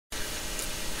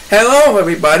Hello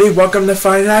everybody, welcome to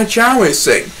Friday Night Chao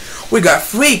Racing. We got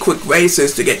 3 quick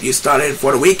races to get you started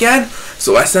for the weekend,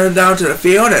 so let's send down to the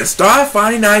field and start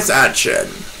Friday night's action.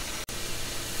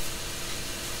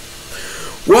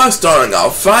 We're starting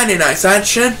our Friday night's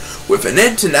action with an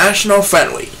international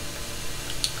friendly.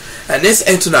 And this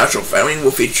international friendly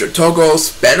will feature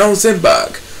Togo's Ben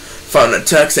Ozimberg, from the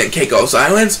Turks and Caicos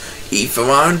Islands,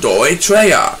 Ifeanyi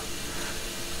Treya,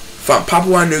 from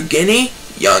Papua New Guinea,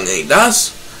 Young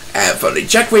Idas, and from the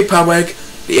Czech Republic,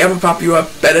 the ever-popular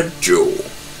Better Jewel.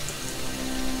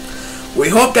 We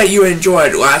hope that you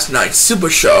enjoyed last night's Super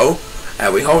Show,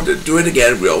 and we hope to do it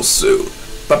again real soon.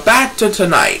 But back to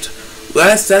tonight.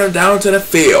 Let's send them down to the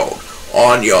field.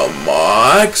 On your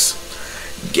marks,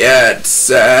 get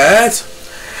set,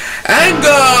 and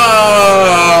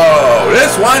go!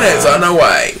 This one is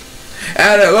underway.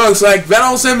 And it looks like Ben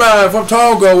Ozimberg from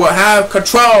Togo will have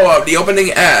control of the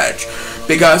opening edge,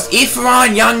 because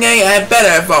Ifeanyi, Young and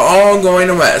Benev are all going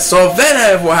to rest. So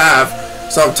Benev will have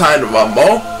some time to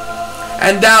rumble.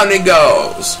 And down he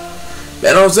goes.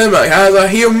 Ben Ozimberg has a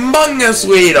humongous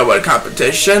lead over the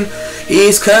competition.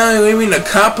 He's currently leaving the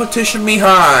competition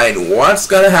behind. What's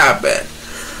going to happen?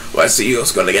 Let's see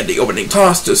who's going to get the opening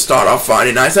toss to start off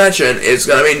Friday night's action. It's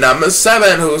going to be number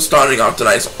 7 who's starting off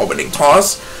tonight's opening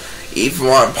toss.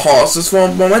 Ifeanyi pauses for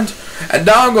a moment. And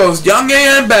down goes Young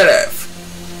and Benev.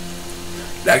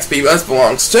 Next BS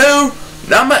belongs to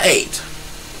number 8.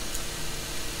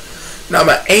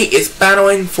 Number 8 is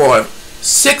battling for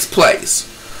 6th place.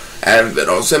 And Ben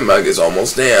Ozimberg is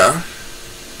almost there.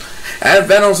 And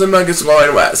Ben Ozimberg is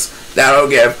going west. That'll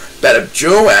give Better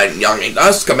Jewel and Young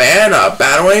Idas Command are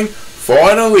battling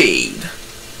for the lead.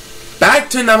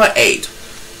 Back to number 8.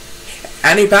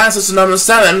 And he passes to number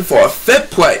 7 for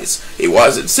 5th place. He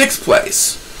was in 6th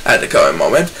place at the current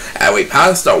moment. And we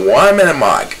passed the 1 minute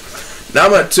mark.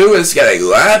 Number 2 is getting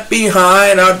left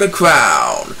behind of the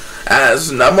crowd, as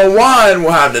number 1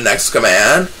 will have the next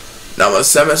command. Number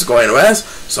 7 is going west,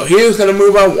 so he's going to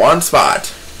move up 1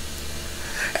 spot.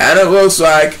 And it looks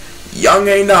like Young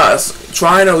Idas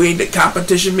trying to lead the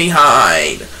competition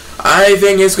behind. I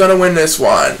think he's going to win this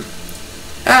one.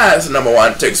 As number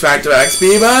 1 takes back-to-back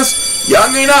speed bus,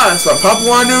 Young Idas from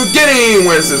Papua New Guinea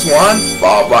wins this one,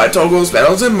 followed by Togo's Ben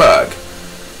Ozimberg.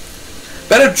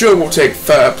 Better Jewel will take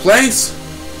 3rd place,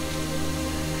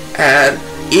 and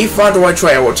Ifeanyi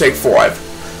Treya will take 4th.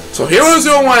 So here is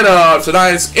your winner of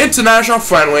tonight's international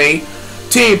friendly,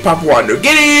 Team Papua New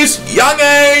Guinea's Young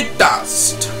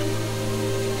Idas.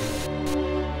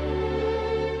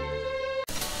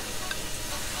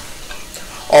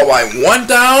 Alright, 1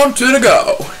 down, 2 to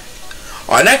go.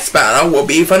 Our next battle will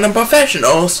be from the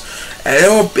professionals, and it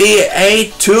will be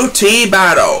a 2T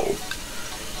battle.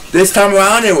 This time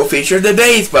around, it will feature the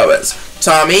Days brothers,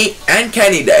 Tommy and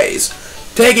Kenny Days,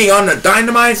 taking on the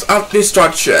Dynamites of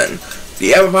Destruction,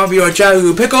 the ever-popular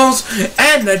Jazzy Pickles,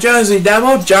 and the Jersey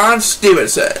Devil, John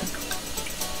Stevenson.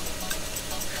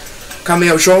 Coming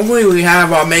up shortly, we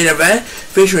have our main event,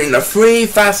 featuring the 3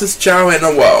 fastest Chao in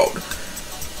the world.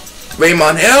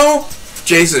 Raymond Hill,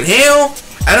 Jason Hill,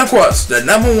 and of course, the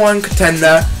number 1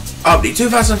 contender of the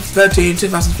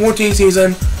 2013-2014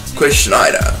 season, Chris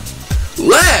Schneider.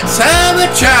 Let's have a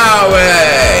Chao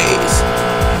race!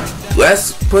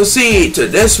 Let's proceed to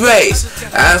this race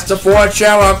as the 4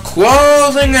 Chao are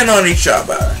closing in on each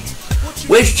other.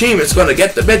 Which team is going to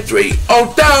get the victory?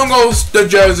 Oh, down goes the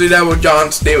Jersey Devil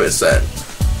John Stevenson.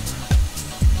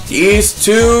 These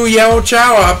 2 yellow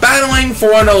Chao are battling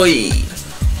for the lead.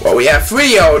 Well, we have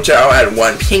 3 yellow Chao and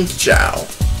 1 pink Chao.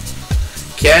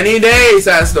 Kenny Days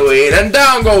has the lead, and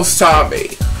down goes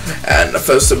Tommy. And the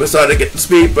first superstar to get the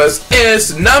speed bus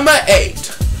is number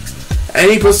 8. And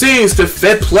he proceeds to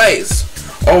 5th place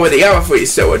over the other 3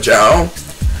 silver Chao.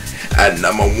 And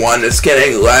number 1 is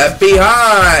getting left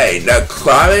behind. They're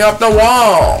climbing up the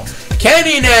wall.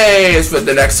 Kenny Days with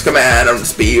the next command on the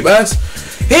speed bus.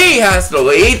 He has the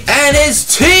lead, and his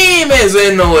team is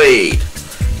in the lead.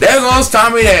 There goes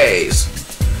Tommy Days.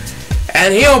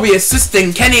 And he'll be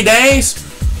assisting Kenny Days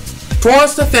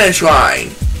towards the finish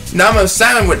line. Number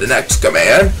 7 with the next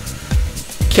command.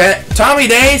 Tommy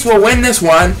Days will win this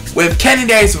one with Kenny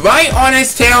Days right on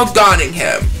his tail guarding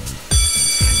him.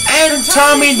 And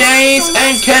Tommy Days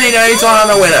and Kenny Days are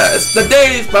the winners. The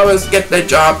Days brothers get the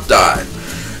job done.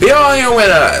 Here are your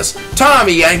winners,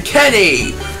 Tommy and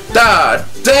Kenny, the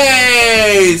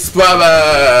Days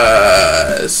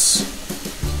brothers.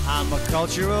 I'm a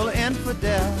cultural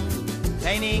infidel,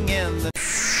 painting in the...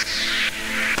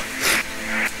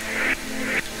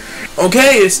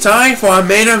 Okay, it's time for our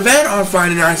main event on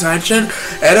Friday night's action,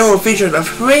 and it will feature the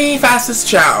 3 fastest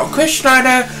Chao: Chris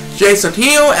Schneider, Jason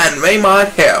Hill and Raymond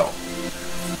Hill.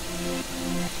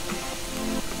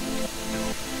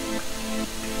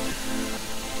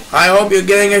 I hope you're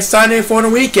getting excited for the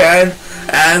weekend,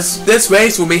 as this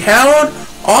race will be held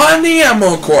on the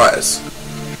Emerald Course.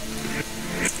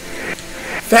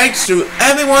 Thanks to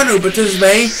everyone who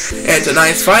participated in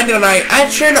tonight's Friday night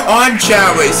action on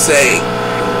Chao Racing.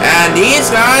 And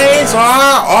these guys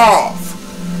are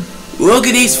off. Look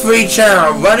at these three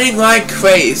channels running like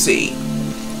crazy.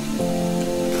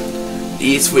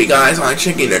 These three guys are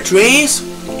checking the trees.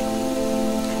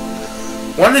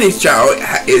 One of these channels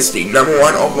is the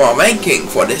 #1 overall ranking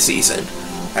for this season,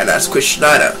 and that's Chris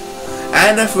Schneider.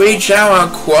 And the three channels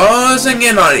are closing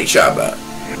in on each other.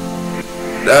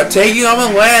 They're taking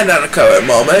over land at the current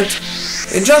moment.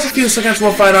 In just a few seconds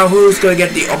we'll find out who's going to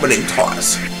get the opening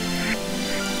toss.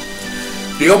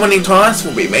 The opening toss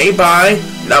will be made by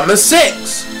number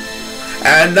 6.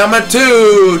 And number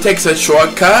 2 takes a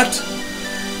shortcut,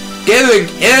 giving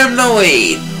him the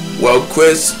lead. Will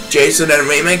Chris, Jason, and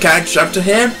Raymond catch up to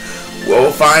him?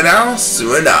 We'll find out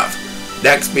soon enough.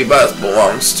 Next bus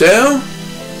belongs to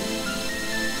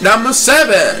number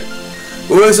 7,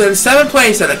 who is in 7th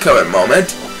place at the current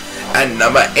moment, and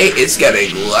number 8 is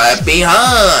getting left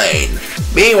behind.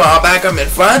 Meanwhile, back up in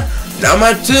front,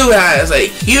 number 2 has a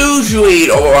huge lead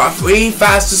over our 3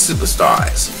 fastest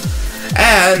superstars.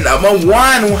 And number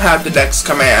 1 will have the next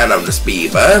command of the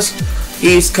speed bus.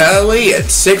 He's currently in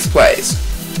 6th place.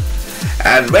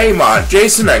 And Raymond,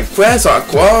 Jason, and Chris are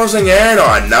closing in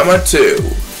on number 2.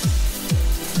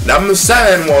 Number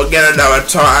 7 will get another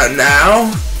turn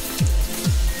now.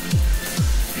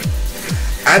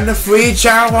 And the three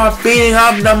channels are beating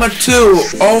up number 2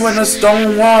 over the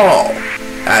stone wall.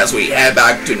 As we head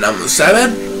back to number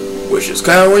 7, which is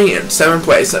currently in 7th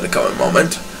place at the current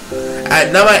moment.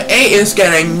 And number 8 is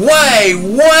getting way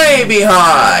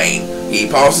behind. He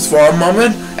pauses for a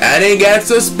moment and he gets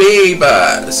a speed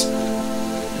bus.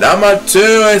 Number 2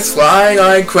 is flying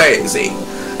like crazy.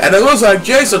 And it looks like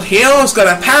Jason Hill is going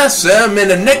to pass him in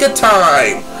the nick of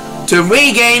time to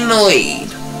regain the lead.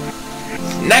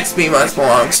 Next speed bus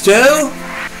belongs to,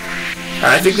 and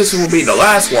I think this will be the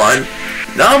last one,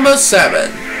 number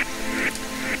 7.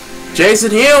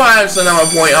 Jason Hill adds another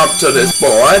point up to this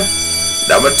board.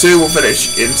 Number 2 will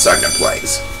finish in 2nd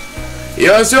place.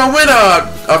 Here's your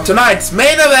winner of tonight's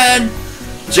main event,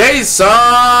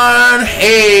 Jason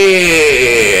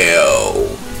Hill.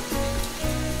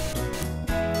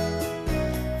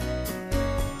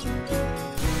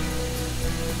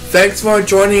 Thanks for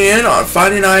joining in on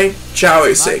Friday night Chao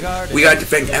Racing. We like to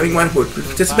thank everyone who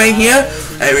participated here,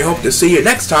 and we hope to see you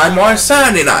next time on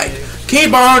Saturday night.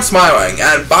 Keep on smiling,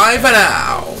 and bye for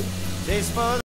now.